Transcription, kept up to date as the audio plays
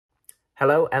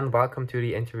Hello and welcome to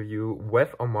the interview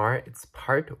with Omar. It's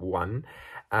part one.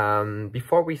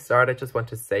 Before we start, I just want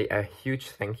to say a huge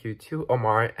thank you to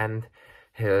Omar and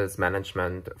his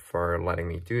management for letting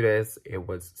me do this. It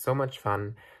was so much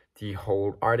fun. The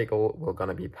whole article will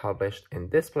gonna be published in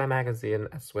Display Magazine,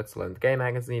 a Switzerland gay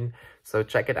magazine. So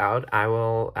check it out. I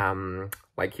will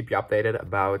keep you updated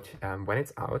about when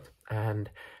it's out. And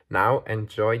now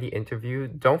enjoy the interview.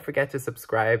 Don't forget to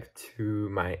subscribe to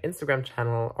my Instagram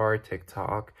channel or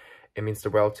TikTok. It means the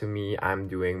world to me. I'm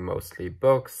doing mostly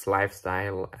books,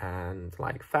 lifestyle, and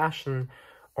like fashion,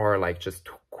 or like just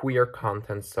queer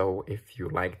content. So if you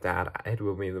like that, it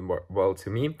will mean the world to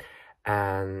me.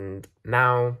 And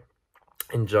now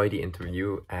enjoy the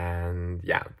interview. And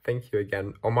yeah, thank you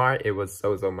again, Omar. It was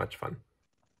so much fun.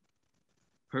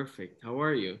 Perfect. How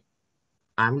are you?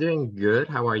 I'm doing good.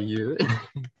 How are you?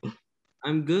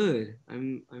 I'm good.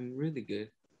 I'm really good.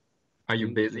 Are you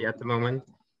Thank busy you. at the moment?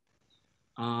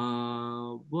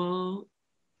 Well,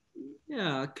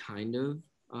 yeah, kind of.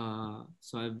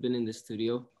 So I've been in the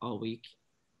studio all week.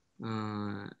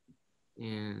 And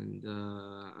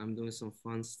I'm doing some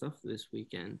fun stuff this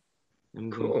weekend.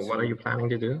 Cool. What are you planning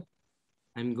to do?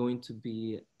 I'm going to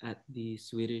be at the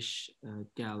Swedish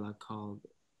gala called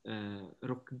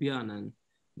Rockbjörnen,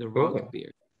 the rock Cool.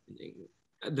 beer.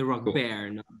 The rock Cool. bear,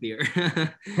 not beer.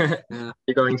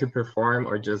 You're going to perform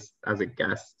or just as a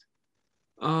guest?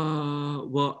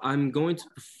 Well, I'm going to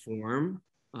perform.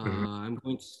 I'm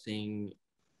going to sing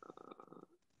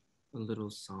a little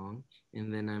song,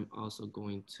 and then I'm also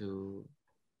going to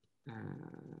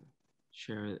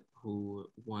share who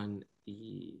won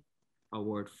the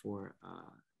award for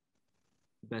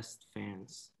best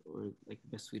fans or like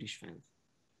best Swedish fans.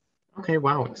 Okay,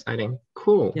 wow, exciting.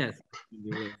 Cool. Yes, it'll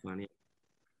be really funny.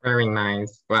 Very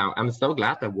nice. Wow, I'm so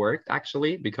glad that worked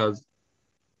actually, because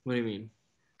What do you mean?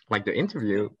 like the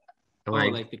interview,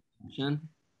 Like the question?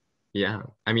 yeah,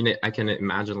 I mean, I can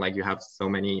imagine like you have so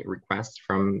many requests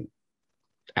from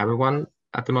everyone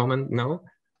at the moment, no?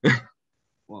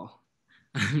 Well,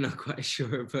 I'm not quite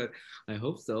sure, but I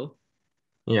hope so.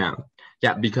 Yeah.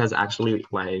 Yeah, because actually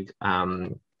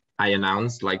I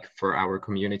announced like for our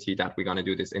community that we're gonna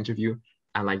do this interview,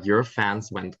 and like your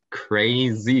fans went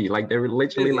crazy. Like they were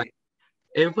literally like,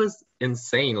 it was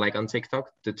insane. Like on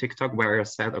TikTok, the TikTok where I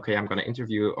said, okay, I'm gonna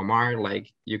interview Omar,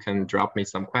 like you can drop me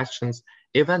some questions.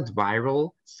 It went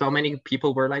viral. So many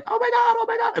people were like, oh my God, oh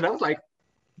my God. And I was like,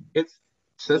 it's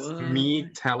just me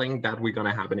telling that we're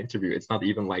gonna have an interview. It's not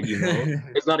even like,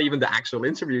 it's not even the actual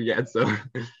interview yet.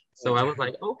 So I was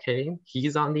like, okay,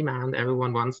 he's on demand,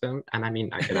 everyone wants him. And I mean,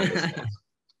 I can understand.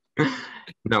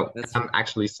 No, I'm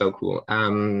actually so cool.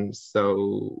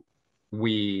 So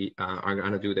we are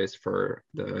gonna do this for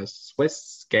the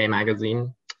Swiss gay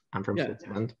magazine. I'm from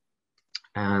Switzerland.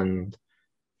 And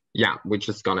yeah, we're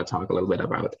just gonna talk a little bit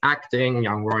about acting,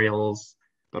 young royals,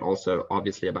 but also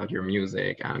obviously about your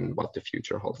music and what the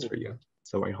future holds for you.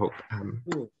 So I hope,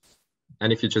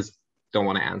 and if you just don't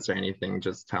want to answer anything,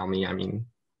 just tell me. I mean,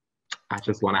 I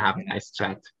just want to have a nice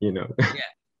chat, Yeah.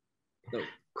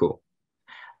 Cool.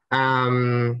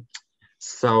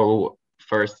 So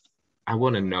first, I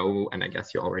want to know, and I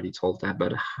guess you already told that,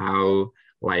 but how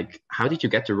did you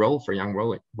get the role for Young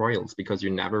Royals? Because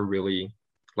you never really,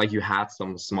 like, you had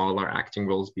some smaller acting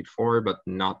roles before, but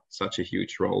not such a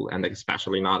huge role, and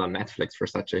especially not on Netflix for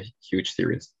such a huge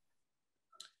series.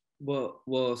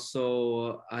 Well,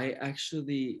 so I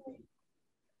actually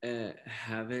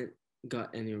haven't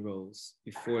got any roles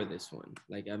before this one.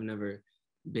 Like I've never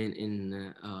been in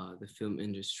the film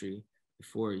industry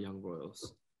before Young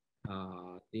Royals.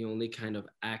 The only kind of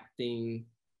acting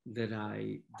that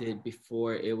I did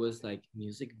before, it was like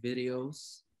music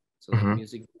videos. So like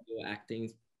music video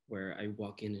acting where I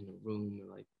walk in a room and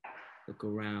like look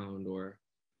around, or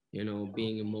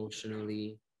being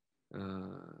emotionally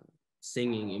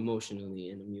singing emotionally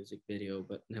in a music video,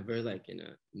 but never like in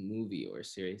a movie or a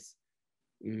series.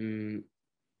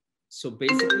 So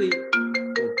basically,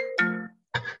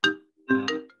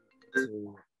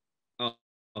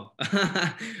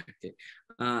 okay.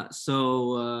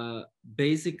 So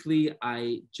basically,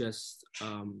 I just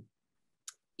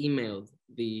emailed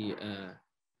the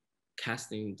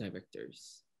casting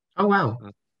directors. Oh wow!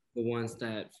 The ones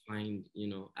that find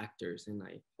actors, and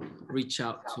I reach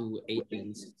out to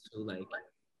agents to like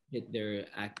get their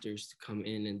actors to come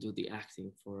in and do the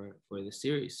acting for the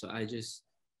series. So I just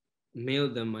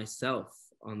mailed them myself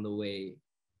on the way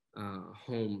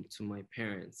home to my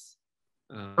parents.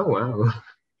 Oh wow!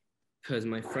 Because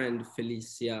my friend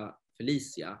Felicia,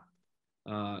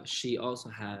 she also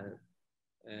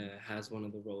has one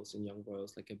of the roles in Young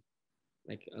Royals,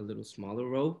 like a little smaller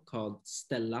role called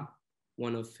Stella.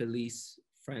 one of Felice's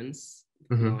friends,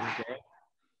 Mm-hmm. blonde girl.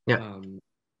 Yeah.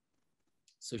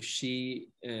 So she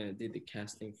did the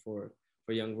casting for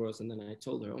young girls, and then I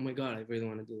told her, oh my god, I really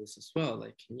want to do this as well.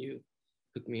 Like, can you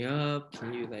hook me up?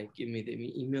 Can you like give me the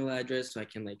email address so I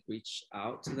can like reach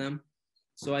out to them?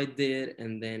 So I did,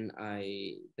 and then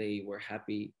they were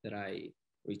happy that I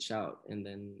reached out, and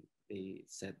then they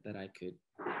said that I could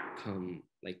come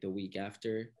like the week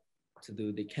after to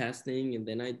do the casting, and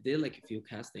then I did like a few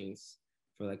castings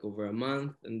for like over a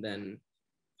month, and then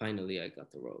finally I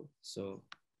got the role. So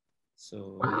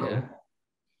Wow. yeah.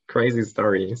 Crazy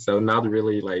story. So not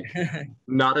really like,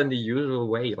 not in the usual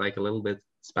way, like a little bit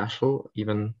special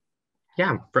even.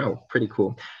 Yeah, bro, pretty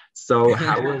cool. So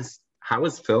how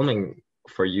was filming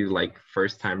for you, like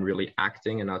first time really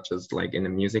acting and not just like in a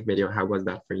music video? How was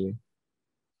that for you?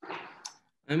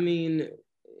 I mean,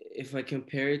 if I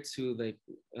compare it to like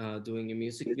doing a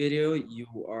music video,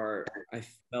 I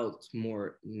felt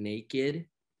more naked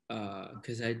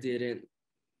because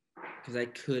I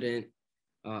couldn't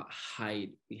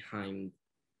hide behind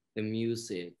the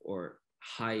music or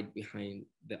hide behind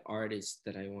the artist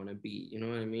that I want to be. You know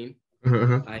what I mean?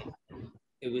 Mhm. I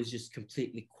It was just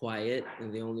completely quiet,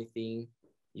 and the only thing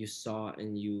you saw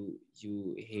and you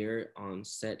hear on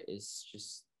set is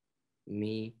just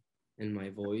me and my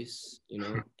voice. You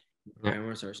know, Yeah.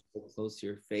 cameras are so close to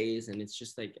your face, and it's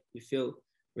just like you feel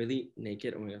really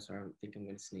naked. Oh my god, sorry, I think I'm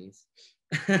gonna sneeze.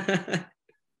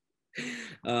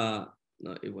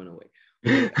 No, it went away.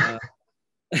 But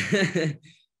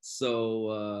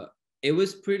so it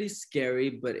was pretty scary,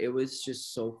 but it was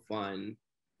just so fun,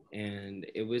 and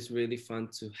it was really fun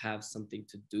to have something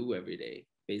to do every day.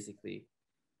 Basically,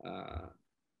 uh,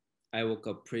 I woke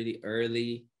up pretty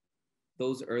early.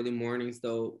 Those early mornings,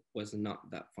 though, was not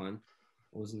that fun.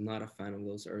 I was not a fan of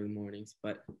those early mornings,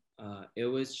 but it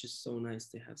was just so nice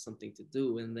to have something to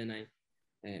do. And then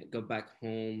I go back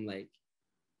home like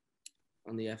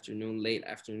on the afternoon, late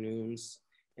afternoons,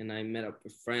 and I met up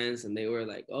with friends, and they were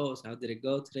like, "Oh, so how did it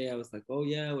go today?" I was like, "Oh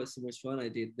yeah, it was so much fun. I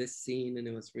did this scene, and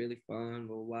it was really fun."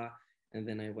 Blah blah. Blah. And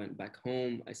then I went back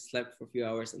home. I slept for a few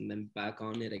hours, and then back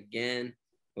on it again.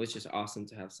 It was just awesome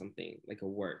to have something like a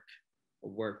work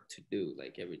to do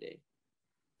like every day.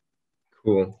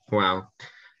 Cool. Wow.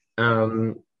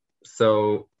 Um,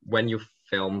 so when you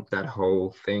filmed that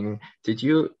whole thing, did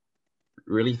you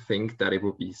really think that it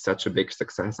would be such a big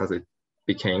success as it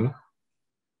became?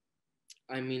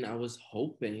 I mean, I was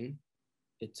hoping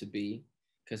it to be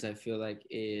because I feel like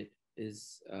it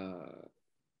is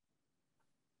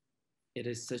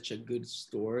such a good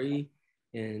story,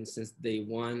 and since day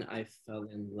one I fell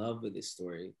in love with this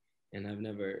story, and I've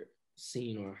never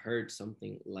seen or heard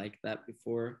something like that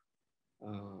before.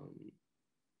 um,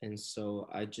 and so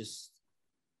I just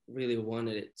really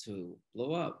wanted it to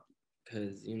blow up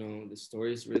because the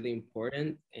story is really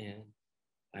important, and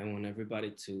I want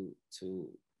everybody to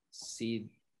see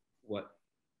what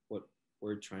what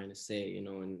we're trying to say,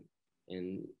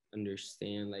 and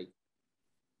understand like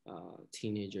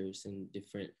teenagers and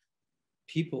different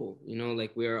people,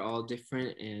 like we are all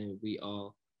different and we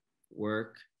all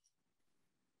work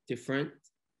different.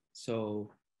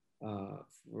 So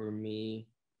for me,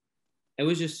 it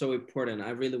was just so important.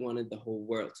 I really wanted the whole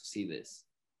world to see this.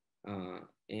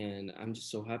 And I'm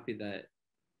just so happy that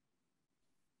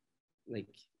like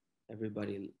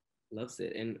everybody loves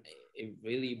it. And it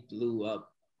really blew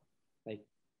up like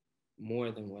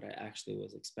more than what I actually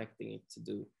was expecting it to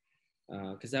do.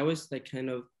 Because I was like kind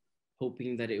of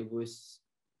hoping that it was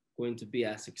going to be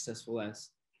as successful as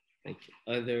like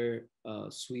other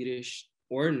Swedish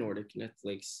or Nordic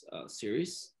Netflix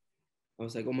series. I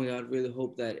was like, oh my god, I really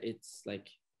hope that it's like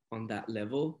on that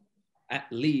level, at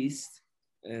least,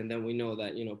 and then we know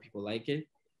that people like it,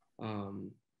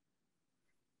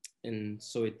 and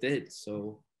so it did.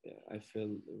 So yeah, I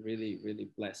feel really, really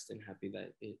blessed and happy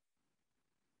that it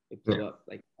Yeah. blew up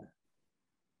like that.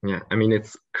 Yeah, I mean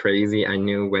it's crazy. I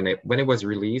knew when it was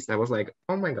released, I was like,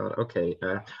 oh my God, okay,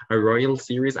 a royal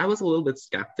series. I was a little bit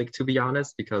skeptic to be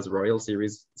honest, because royal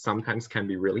series sometimes can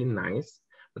be really nice,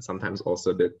 but sometimes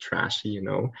also a bit trashy, you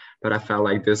know. But I felt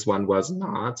like this one was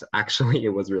not. Actually, it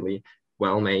was really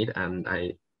well made, and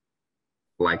I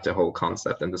liked the whole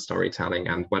concept and the storytelling.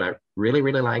 And what I really,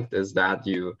 really liked is that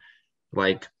you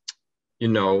like, you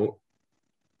know,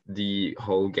 the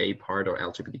whole gay part or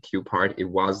LGBTQ part, it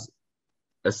was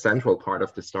a central part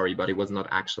of the story, but it was not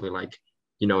actually like,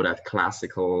 you know, that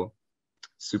classical,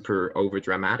 super over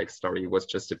dramatic story. It was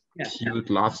just a Yeah, cute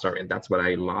love story, and that's what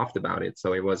I loved about it.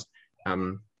 So it was,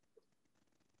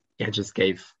 yeah, just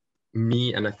gave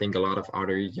me and I think a lot of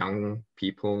other young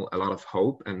people a lot of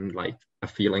hope and like a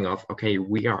feeling of, okay,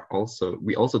 we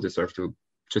also deserve to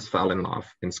just fall in love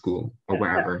in school or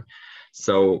wherever.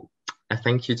 So I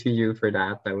thank you to you for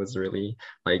that. That was really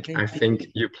like, I think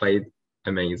you played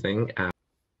amazing.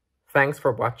 Thanks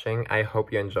for watching. I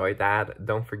hope you enjoyed that.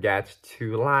 Don't forget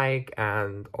to like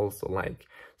and also like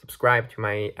subscribe to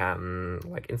my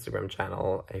like Instagram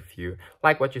channel if you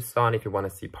like what you saw and if you want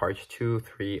to see part 2,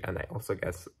 3, and I also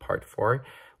guess part 4.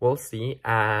 We'll see.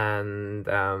 And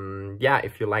yeah,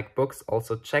 if you like books,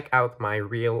 also check out my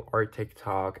reel or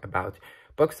TikTok about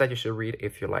books that you should read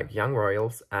if you like young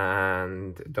royals.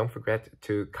 And don't forget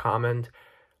to comment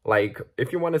like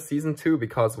if you want a season 2,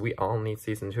 because we all need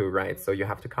season 2, right? So you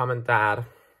have to comment that.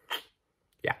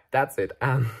 Yeah, that's it.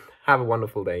 And have a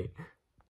wonderful day.